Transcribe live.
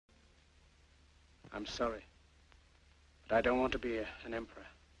I'm sorry, but I don't want to be an emperor.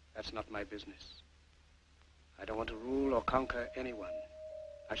 That's not my business. I don't want to rule or conquer anyone.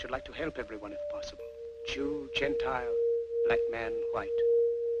 I should like to help everyone if possible. Jew, Gentile, black man, white.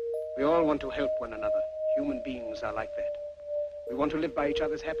 We all want to help one another. Human beings are like that. We want to live by each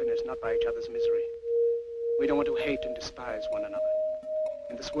other's happiness, not by each other's misery. We don't want to hate and despise one another.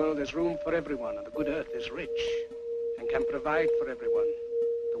 In this world, there's room for everyone, and the good earth is rich and can provide for everyone.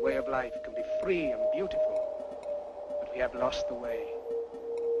 The way of life can be free and beautiful, but we have lost the way.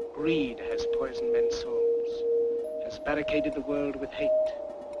 Greed has poisoned men's souls, has barricaded the world with hate,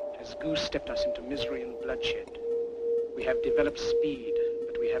 has goose-stepped us into misery and bloodshed. We have developed speed,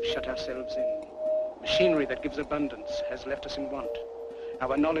 but we have shut ourselves in. Machinery that gives abundance has left us in want.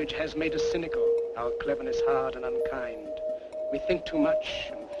 Our knowledge has made us cynical, our cleverness hard and unkind. We think too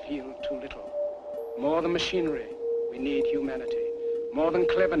much and feel too little. More than machinery, we need humanity. More than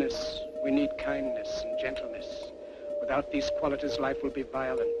cleverness, we need kindness and gentleness. Without these qualities, life will be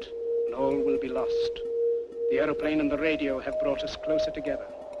violent and all will be lost. The aeroplane and the radio have brought us closer together.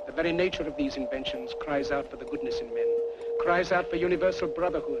 The very nature of these inventions cries out for the goodness in men, cries out for universal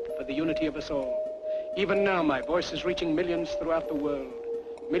brotherhood, for the unity of us all. Even now, my voice is reaching millions throughout the world.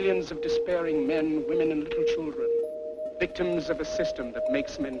 Millions of despairing men, women, and little children, victims of a system that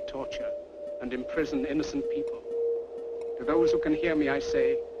makes men torture and imprison innocent people. To those who can hear me, I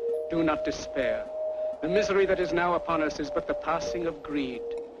say, do not despair. The misery that is now upon us is but the passing of greed,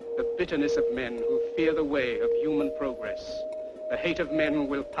 the bitterness of men who fear the way of human progress. The hate of men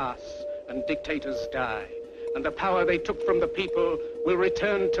will pass and dictators die, and the power they took from the people will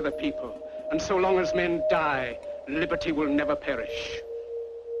return to the people. And so long as men die, liberty will never perish.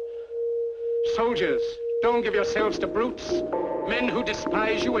 Soldiers, don't give yourselves to brutes, men who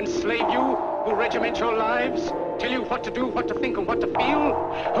despise you, enslave you, who regiment your lives, tell you what to do, what to think, and what to feel,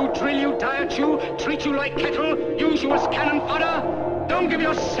 who drill you, diet you, treat you like cattle, use you as cannon fodder. Don't give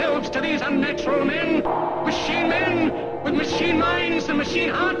yourselves to these unnatural men, machine men with machine minds and machine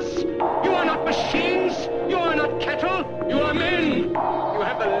hearts. You are not machines, you are not cattle, you are men. You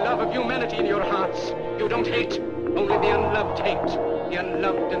have the love of humanity in your hearts. You don't hate, only the unloved hate, the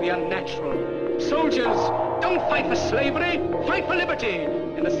unloved and the unnatural. Soldiers, don't fight for slavery, fight for liberty.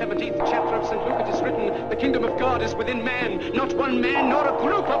 In the 17th chapter of St. Luke it is written, the kingdom of God is within man, not one man nor a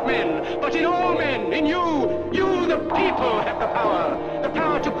group of men, but in all men, in you. You, the people, have the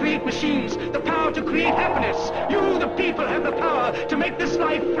power to create machines, the power to create happiness. You, the people, have the power to make this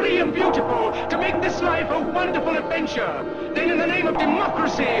life free and beautiful, to make this life a wonderful adventure. Then in the name of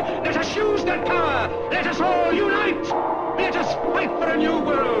democracy, let us use that power. Let us all unite. Let us fight for a new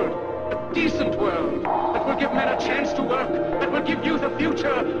world. A decent world that will give men a chance to work, that will give youth a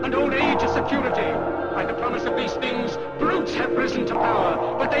future and old age a security. By the promise of these things, brutes have risen to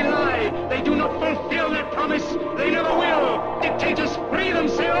power, but they lie. They do not fulfill that promise. They never will. Dictators free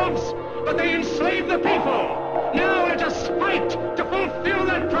themselves, but they enslave the people. Now let us fight to fulfill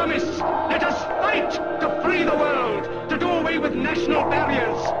that promise. Let us fight to free the world, to do away with national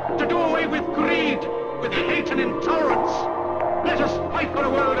barriers, to do away with greed, with hate and intolerance. Let us fight for a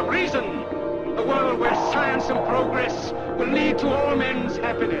world of reason, a world where science and progress will lead to all men's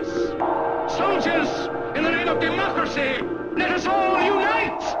happiness. Soldiers, in the name of democracy, let us all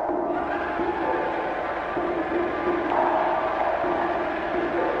unite!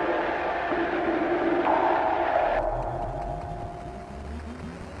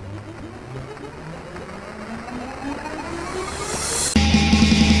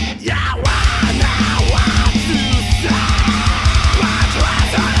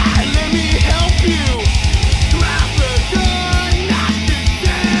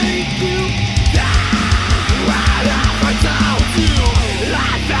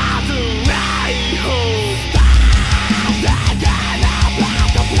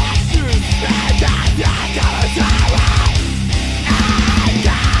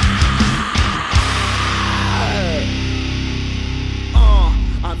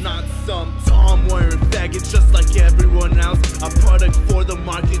 Just like everyone else, a product for the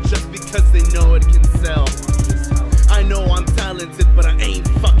market just because they know it can sell. I know I'm talented, but I ain't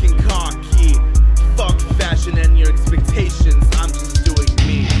fucking cocky. Fuck fashion and your expectations, I'm just doing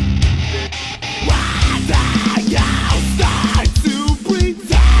me, bitch. Why do you start to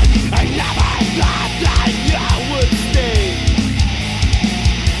pretend I never thought that you would stay?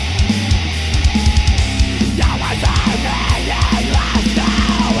 You were there and lost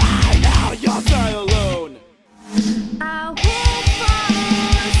now, I know you'll die alone. I won't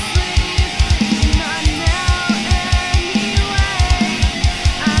fall asleep, not now anyway.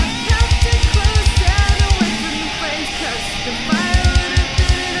 I've got to close down away from the place, 'cause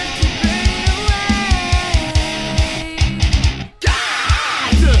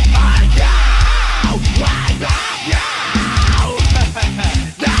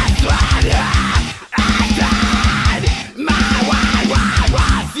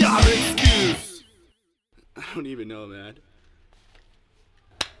I don't even know, man.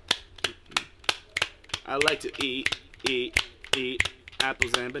 I like to eat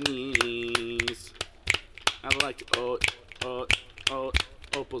apples and bananas. I like to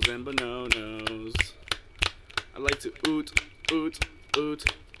apples and bananas. I like to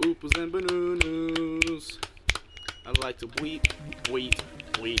apples and bananas. I like to wheat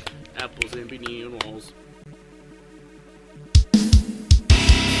apples and bananas.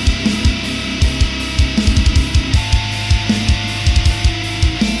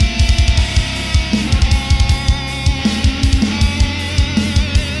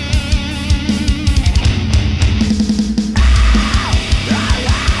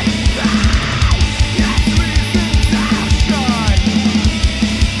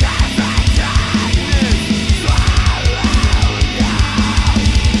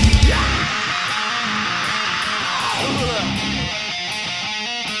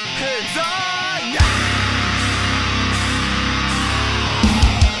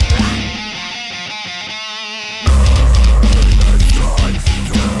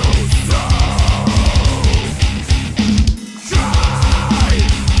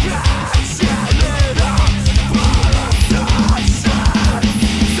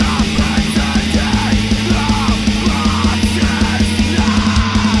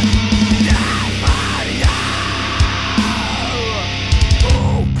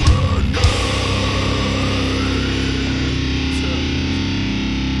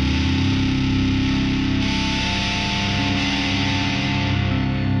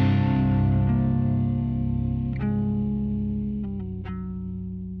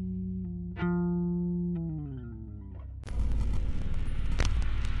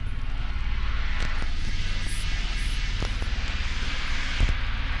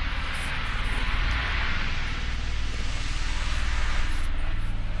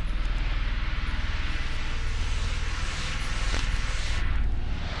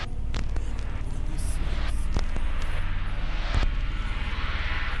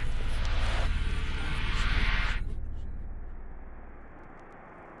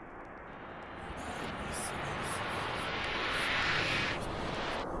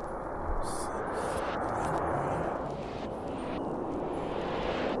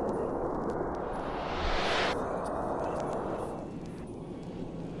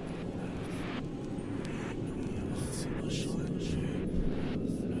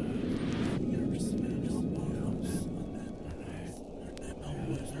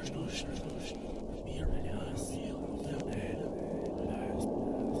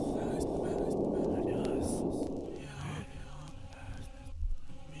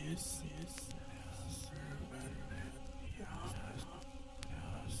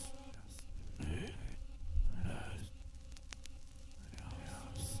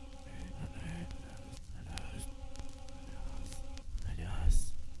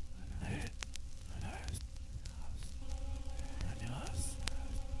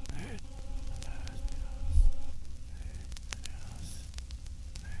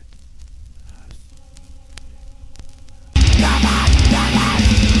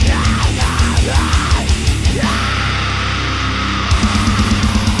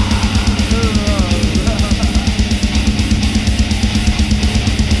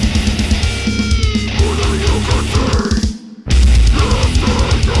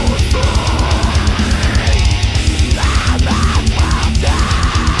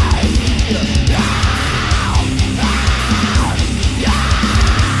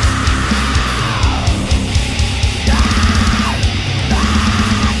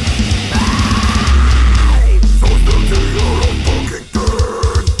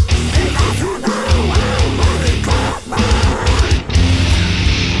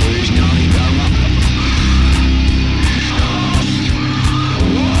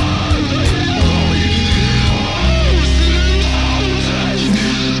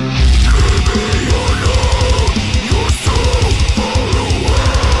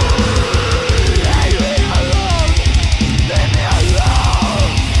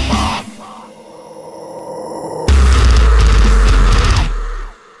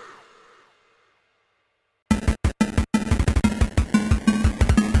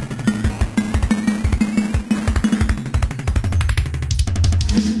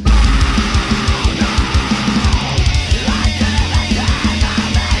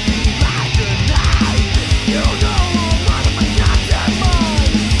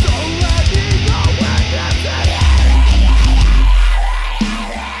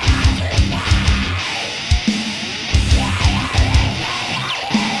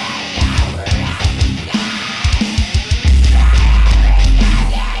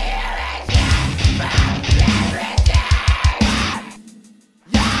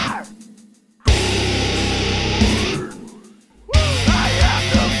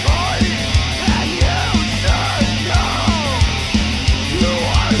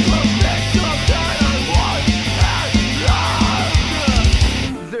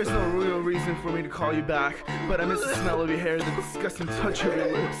 call you back, but I miss the smell of your hair, the disgusting touch of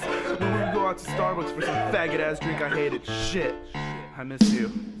your lips. When we would go out to Starbucks for some faggot-ass drink I hated. Shit, I miss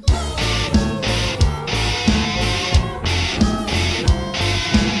you.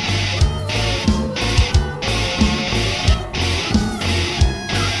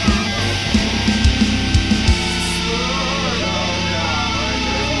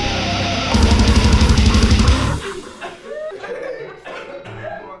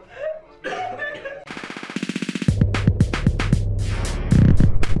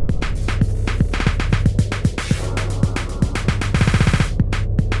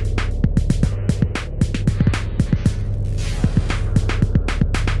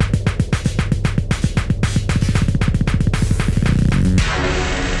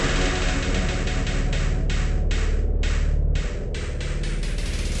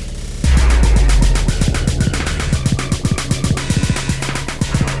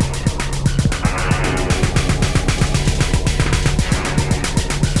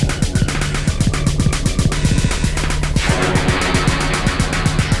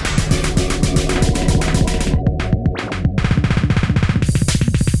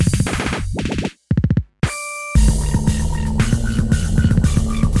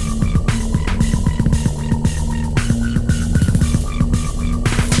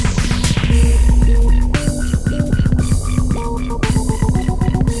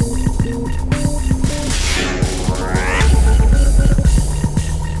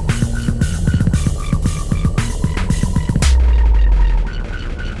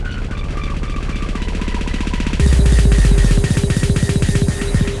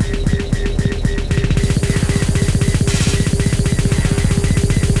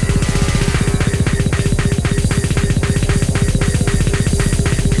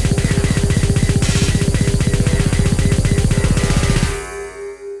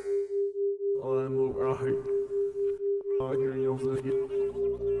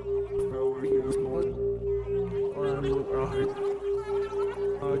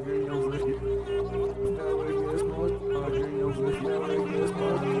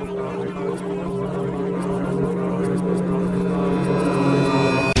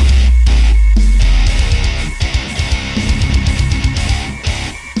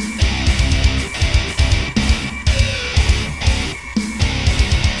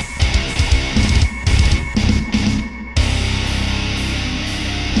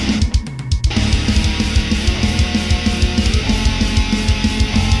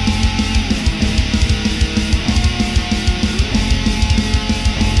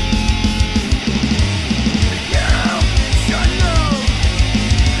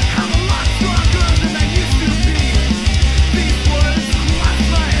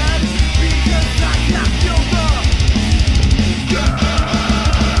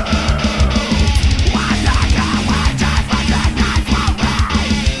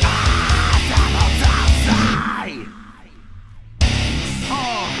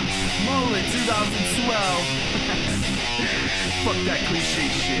 Fuck that cliche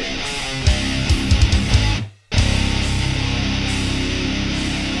shit.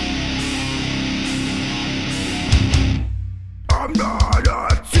 I'm not a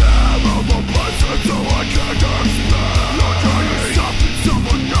terrible person, so I can't explain. Not trying to stop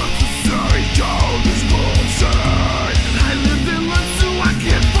someone necessary, childish bullshit. I lived in life so I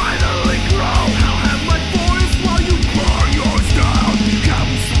can finally grow. I'll have my voice while you burn yours down. Can't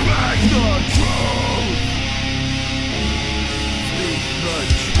respect the truth. Speak the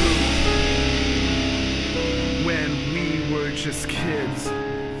truth. When we were just kids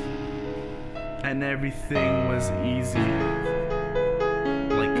and everything was easy,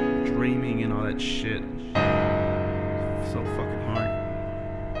 like dreaming and all that shit. So fucking hard.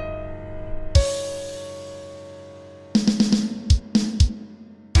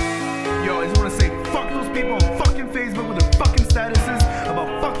 Yo, I just wanna say fuck those people on fucking Facebook with their fucking statuses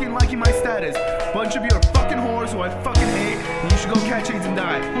about fucking liking my status. Bunch of you are fucking whores who I fucking hate, and you should go catch AIDS and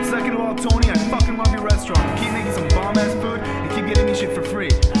die. Second of all, Tony, I fucking love your restaurant. Keep making some bomb ass food and keep getting me shit for free.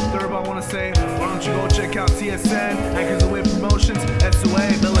 Third of all, I wanna say, why don't you go check out TSN, Anchors Away Promotions,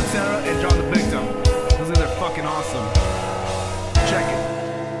 SOA, Militera, and John the Victim. Those guys are fucking awesome. Check it.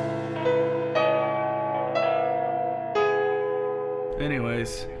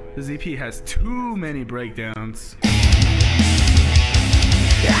 Anyways, this EP has too many breakdowns.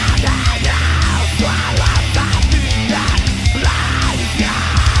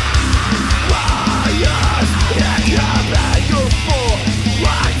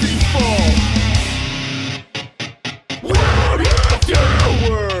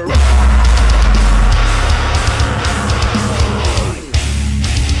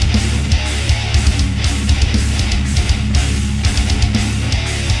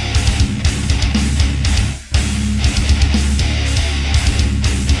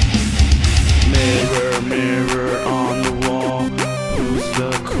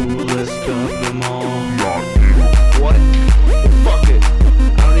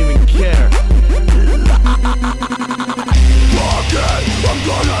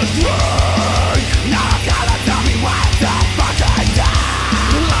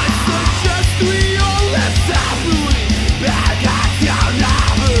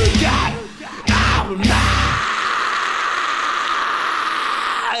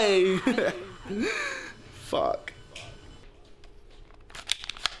 Bye. Fuck.